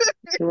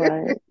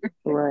 Right.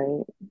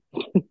 Right.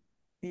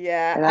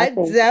 Yeah, And I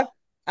think.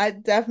 I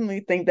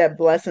definitely think that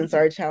blessings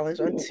are a challenge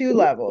on two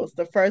levels.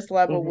 The first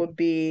level Mhm. would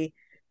be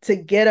to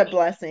get a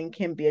blessing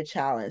can be a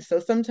challenge. So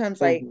sometimes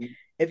like Mhm.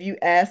 if you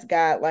ask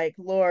God like,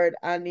 Lord,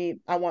 I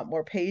want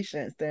more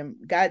patience, then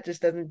God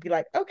just doesn't be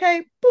like,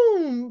 okay,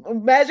 boom,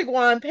 magic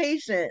wand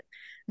patience.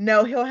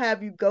 No, he'll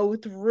have you go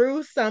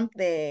through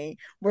something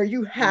where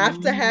you have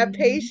to have Mhm.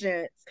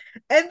 patience.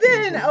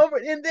 Mhm.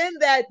 And then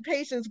that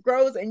patience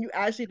grows and you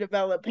actually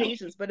develop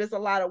patience, but it's a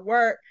lot of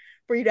work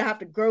for you to have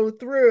to grow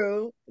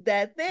through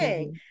that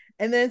thing. Mhm.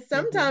 And then Mhm.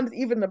 sometimes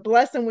even the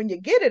blessing when you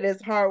get it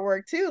is hard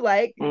work too.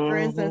 Like for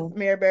instance, Mhm.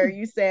 Mary Bear,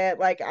 you said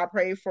like I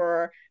pray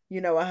for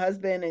a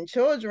husband and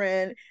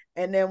children,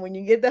 and then when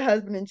you get the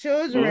husband and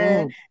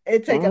children, Mhm.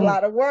 it take a Mhm.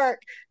 lot of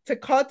work to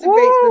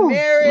cultivate the Woo!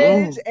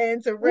 marriage Mhm.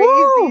 and to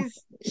raise Woo!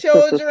 these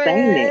To sustain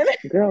children. it,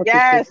 girl, to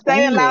Yes,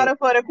 say it sustain it. louder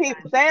for the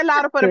people. Say it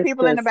louder for the To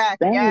people in the back.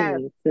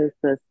 Yes. sustain, to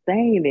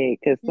sustain it,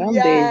 because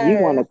some days you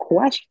want to Yes.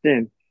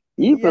 question.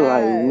 You be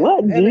like, Yes.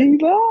 what, And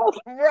Jesus?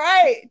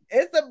 right.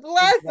 It's a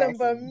blessing,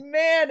 but Exactly.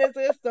 man, it's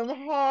just some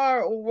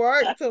hard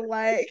work to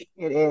like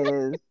It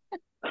is.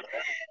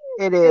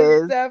 It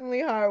it's is.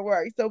 definitely hard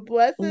work. So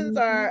blessings Hmm.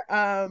 are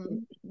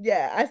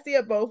yeah, I see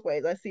it both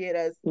ways. I see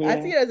Yeah,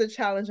 it as a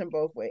challenge in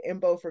both way in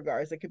both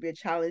regards. It could be a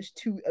challenge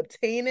to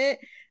obtain it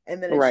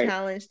and then a right.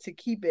 challenge to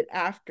keep it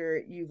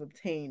after you've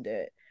obtained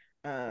it.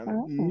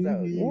 Oh,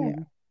 So yeah. Hmm. yeah.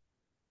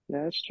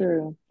 That's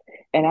true.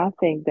 And I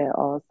think that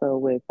also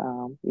with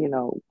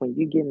when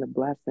you get in the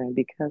blessing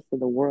because of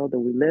the world that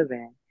we live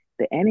in,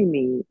 the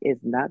enemy is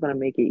not gonna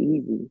make it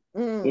easy.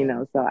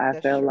 Mm, So I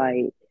that's feel true.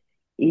 like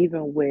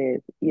even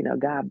with,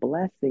 God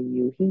blessing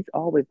you, he's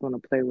always gonna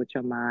play with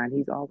your mind.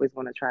 He's always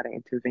gonna try to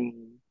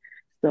intervene.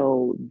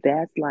 So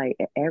that's like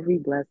every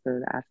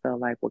blessing I feel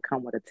like will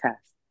come with a test.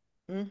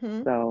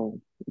 Mm-hmm. So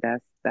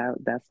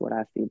that's what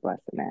I see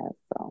blessing as.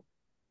 So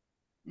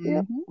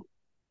yep. Hmm.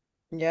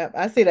 Yep,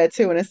 I see that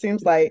too. And it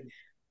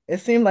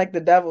seemed like the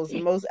devil's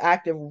most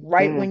active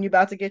right Mm, when you're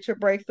about to get your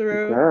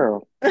breakthrough.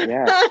 girl,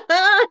 yes.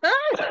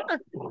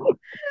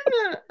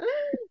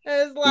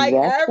 It's like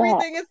That's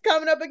everything is facts.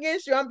 coming up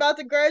against you. I'm about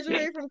to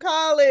graduate from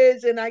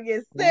college and I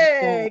get That's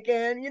sick facts.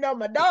 and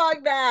my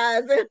dog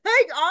dies and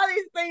like all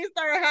these things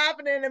start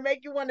happening and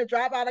make you want to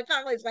drop out of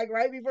college like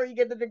right before you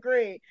get the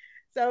degree.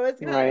 So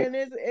it's kind of Right. and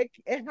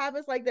it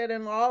happens like that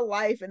in all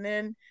life and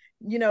then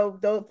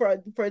though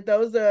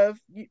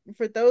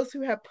for those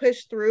who have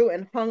pushed through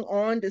and hung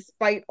on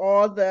despite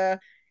all the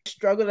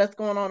struggle that's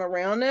going on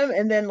around them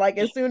and then like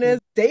as soon as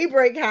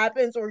daybreak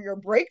happens or your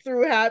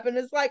breakthrough happens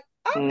it's like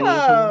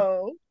Mm-hmm.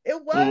 oh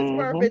it was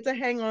worth Mm-hmm. it to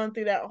hang on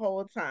through that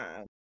whole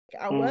time.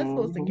 I was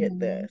supposed to Mm-hmm. get Hmm.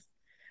 this.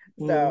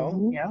 So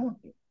Mm-hmm. Yeah.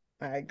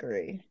 I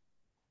agree.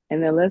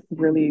 And then let's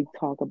really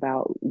talk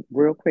about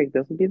real quick.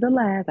 This will be the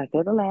last. I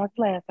said the last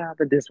time,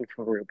 but this will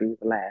for real be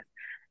the last.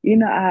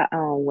 I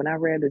when I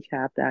read the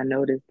chapter, I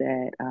noticed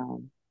that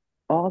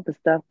all the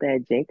stuff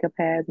that Jacob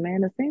has,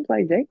 man, it seems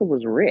like Jacob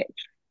was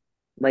rich.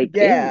 Like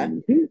Yeah.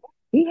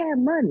 he had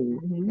money,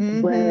 Hmm.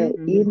 Mm-hmm. but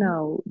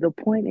Hmm. the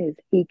point is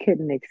he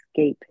couldn't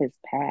escape his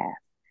past.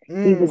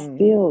 He was Mm.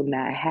 still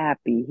not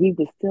happy. He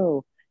was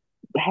still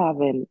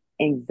having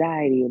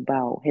anxiety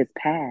about his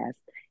past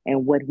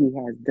and what he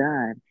has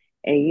done.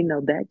 And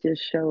that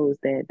just shows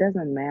that it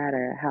doesn't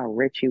matter how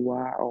rich you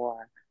are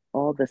or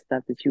all the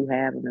stuff that you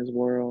have in this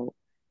world.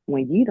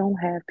 When you don't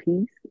have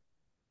peace,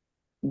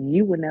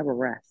 you will never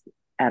rest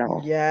at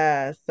all.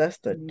 Yes, that's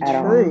the At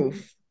all. Hmm.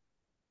 truth.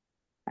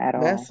 At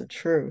That's all. the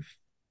truth.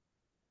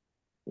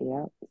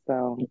 Yep.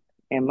 So,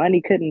 and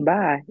money couldn't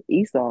buy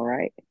Esau,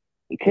 right?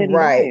 It couldn't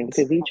buy him Right.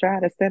 because he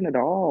tried to send it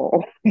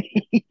all.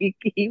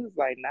 He was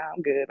like, "Nah,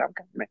 I'm good. I'm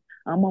coming.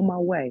 I'm on my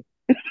way."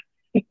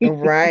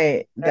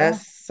 Right. Yeah.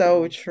 That's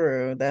so So,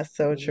 true. That's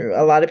so true.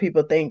 A mhm. lot of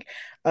people think,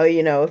 oh,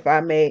 if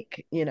I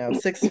make,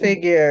 six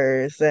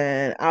figures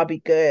and I'll be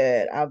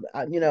good. All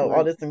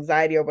Right. this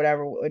anxiety or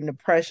whatever and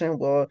depression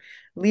will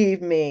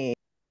leave me.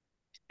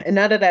 And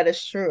none of that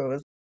is true.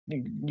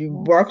 You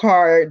Yeah. work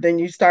hard, then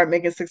you start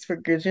making six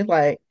figures. You're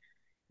like,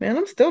 man,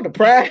 I'm still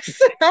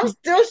depressed. I'm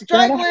still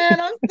Right. struggling.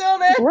 I'm still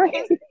this. I'm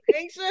Right. still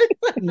anxious.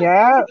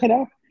 Yeah.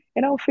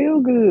 It don't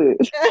feel good.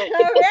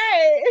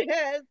 Right.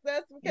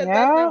 That's because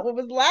that's Yeah. not what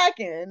was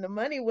lacking. The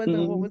money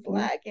wasn't what was Hmm.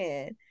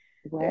 lacking.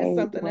 There's Right.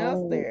 something else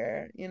Right.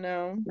 there.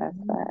 That's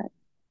Mhm. that.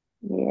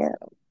 Yeah.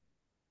 So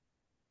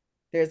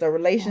there's a Well,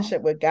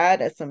 relationship with God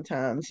that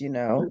sometimes,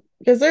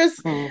 because I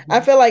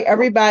hmm. feel like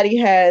everybody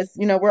has,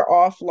 we're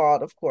all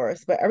flawed, of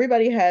course, but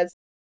everybody has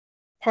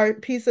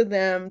piece of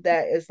them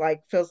that is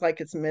like feels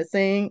like it's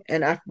missing.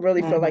 And I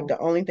really feel like Hmm. the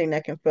only thing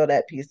that can fill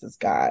that piece is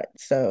God.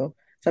 So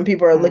some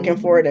people are looking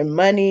for Hmm. it in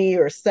money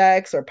or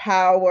sex or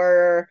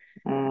power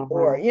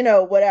or Hmm.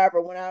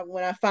 whatever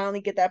when I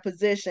finally get that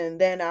position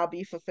then I'll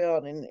be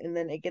fulfilled and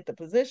then they get the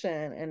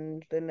position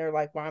and then they're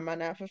like why am I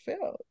not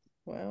fulfilled?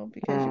 Well,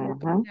 because you were Hmm.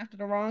 going after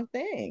the wrong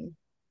thing.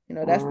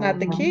 That's not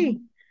the Hmm. key.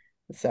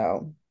 Hmm.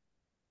 So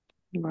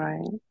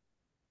Right.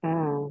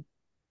 Mm.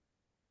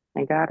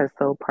 And God is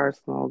so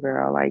personal,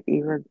 girl. Like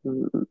even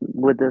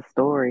with this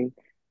story,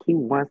 He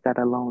wants that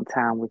alone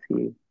time with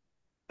you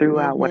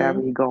throughout whatever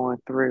mm-hmm. you're going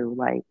through,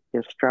 like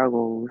your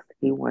struggles.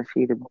 He wants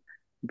you to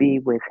be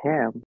with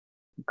Him,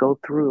 go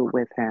through it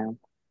with Him,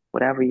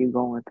 whatever you're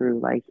going through.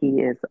 Like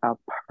He is a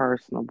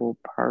personable,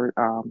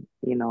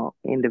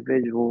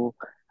 individual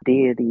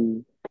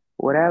deity.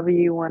 Whatever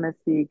you want to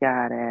see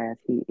God as,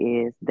 He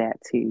is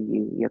that to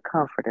you. Your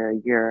comforter,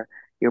 your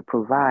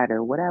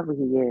provider, whatever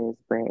He is.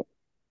 But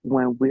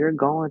when we're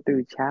going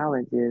through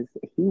challenges,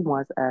 He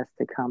wants us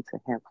to come to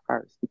Him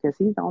first because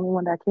He's the only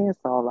one that can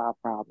solve our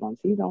problems.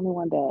 He's the only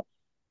one that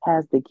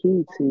has the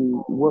key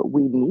to what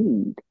we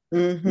need,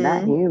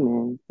 not Mm-hmm.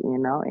 humans.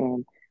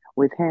 And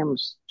with Him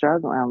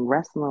struggling and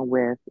wrestling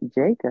with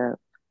Jacob,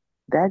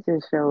 that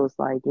just shows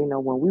like,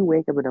 when we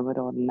wake up in the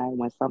middle of the night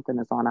when something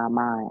is on our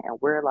mind and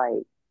we're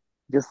like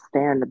just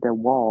staring at the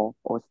wall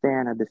or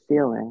staring at the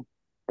ceiling,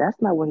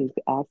 that's not what He's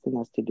asking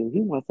us to do.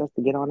 He wants us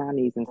to get on our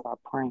knees and start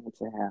praying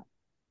to Him.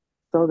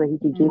 so that he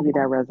could give you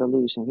that Mhm.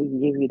 resolution. He can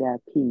give you that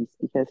peace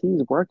because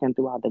he's working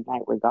throughout the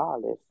night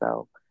regardless.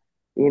 So,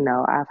 you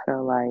know, I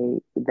feel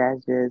like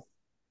that's just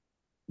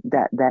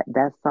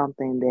that's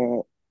something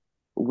that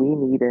we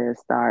need to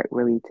start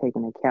really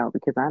taking account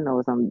because I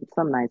know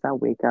some nights I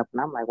wake up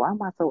and I'm like, why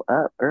am I so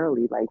up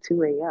early, like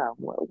 2 a.m.?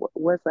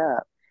 What's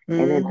up?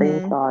 And then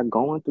things Mm-hmm. start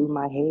going through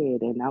my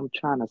head and I'm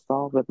trying to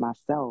solve it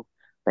myself.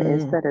 But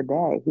Mm. instead of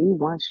that, he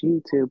wants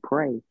you to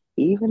pray,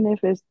 even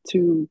if it's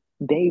to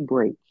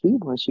daybreak. He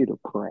wants you to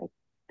pray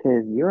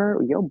because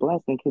your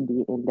blessing could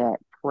be in that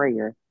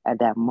prayer at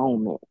that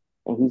moment,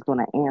 and he's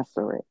gonna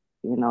answer it.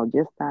 You know,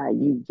 just not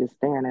you just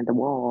staring at the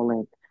wall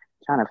and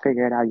trying to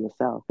figure it out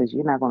yourself because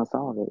you're not going to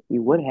solve it.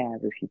 You would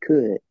have if you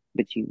could,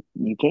 but you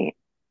can't.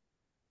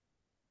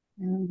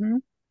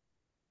 Mhm.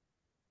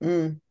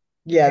 Mm.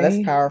 Yeah, that's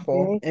Very,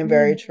 powerful very and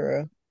very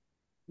true.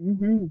 true.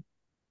 Mhm.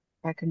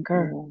 I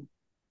concur.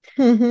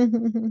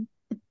 Yeah.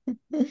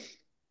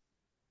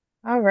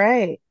 All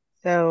right.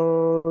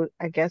 So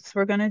I guess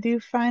we're gonna do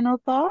final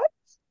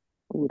thoughts.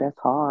 Ooh, that's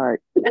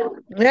hard.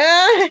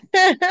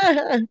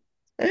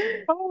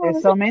 There's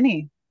Hard. so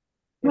many.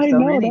 There's I so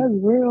know many. that's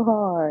real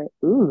hard.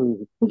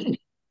 Ooh.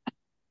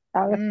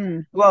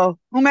 I, Well,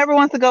 whomever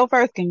wants to go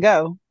first can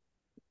go.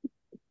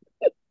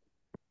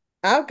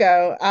 I'll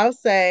go. I'll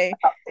say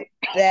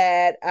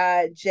that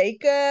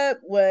Jacob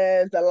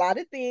was a lot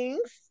of things.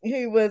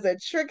 He was a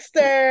trickster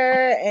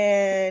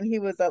and he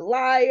was a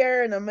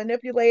liar and a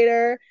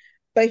manipulator,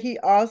 but he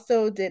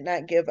also did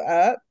not give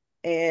up.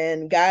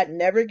 And God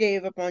never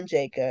gave up on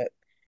Jacob.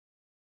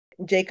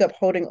 Jacob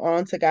holding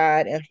on to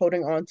God and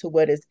holding on to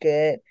what is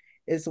good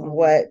is mhm.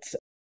 what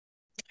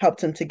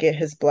helped him to get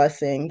his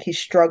blessing. He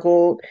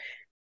struggled,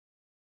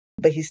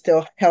 but he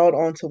still held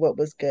on to what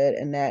was good.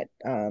 And that,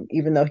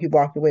 even though he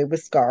walked away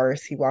with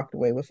scars, he walked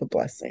away with a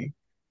blessing.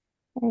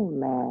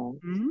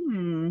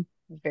 Amen.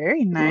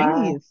 Very My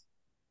nice.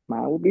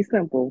 mine will be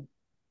simple.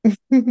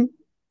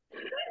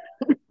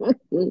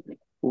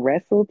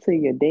 Wrestle till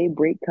your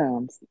daybreak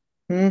comes.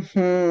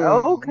 Mm-hmm.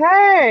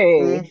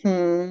 Okay.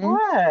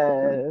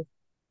 Mm-hmm.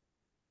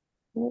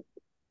 Yes.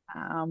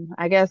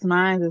 I guess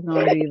mine is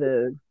gonna be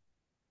the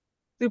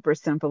super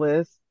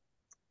simplest.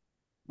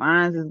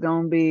 Mine is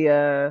gonna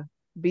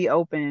be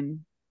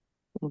open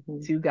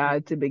Mhm. to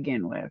God to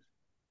begin with.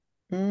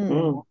 Mm.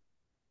 Mm.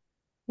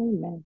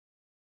 Amen.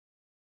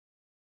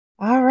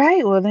 All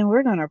right, well then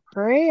we're gonna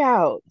pray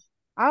out.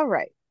 All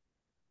right.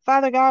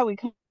 Father God, we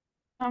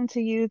come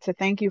to you to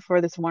thank you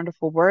for this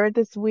wonderful word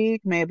this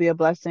week. May it be a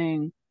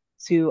blessing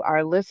to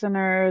our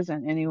listeners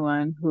and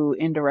anyone who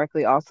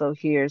indirectly also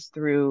hears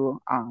through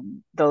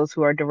those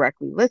who are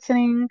directly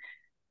listening.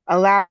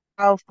 Allow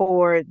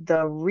for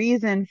the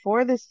reason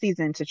for this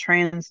season to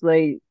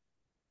translate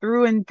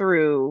through and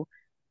through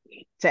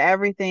to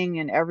everything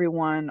and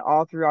everyone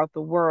all throughout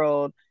the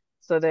world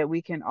so that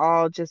we can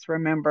all just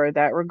remember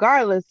that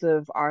regardless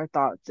of our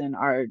thoughts and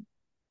our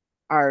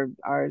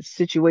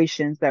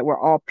situations, that we're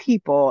all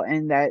people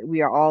and that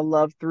we are all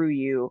loved through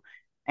you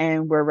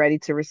and we're ready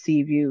to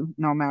receive you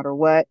no matter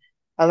what.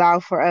 Allow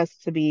for us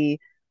to be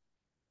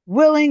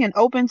willing and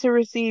open to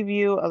receive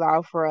you.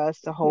 Allow for us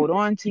to hold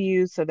on to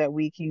you so that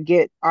we can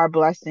get our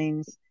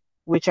blessings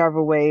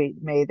whichever way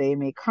they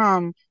may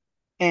come,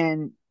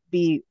 and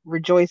be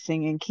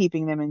rejoicing and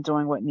keeping them and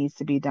doing what needs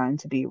to be done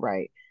to be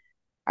right.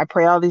 I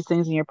pray all these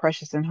things in your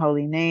precious and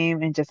holy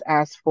name and just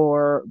ask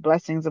for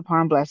blessings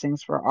upon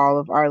blessings for all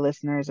of our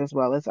listeners as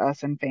well as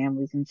us and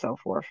families and so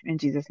forth. In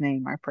Jesus'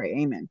 name I pray.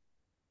 Amen.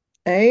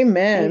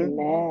 Amen.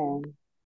 Amen.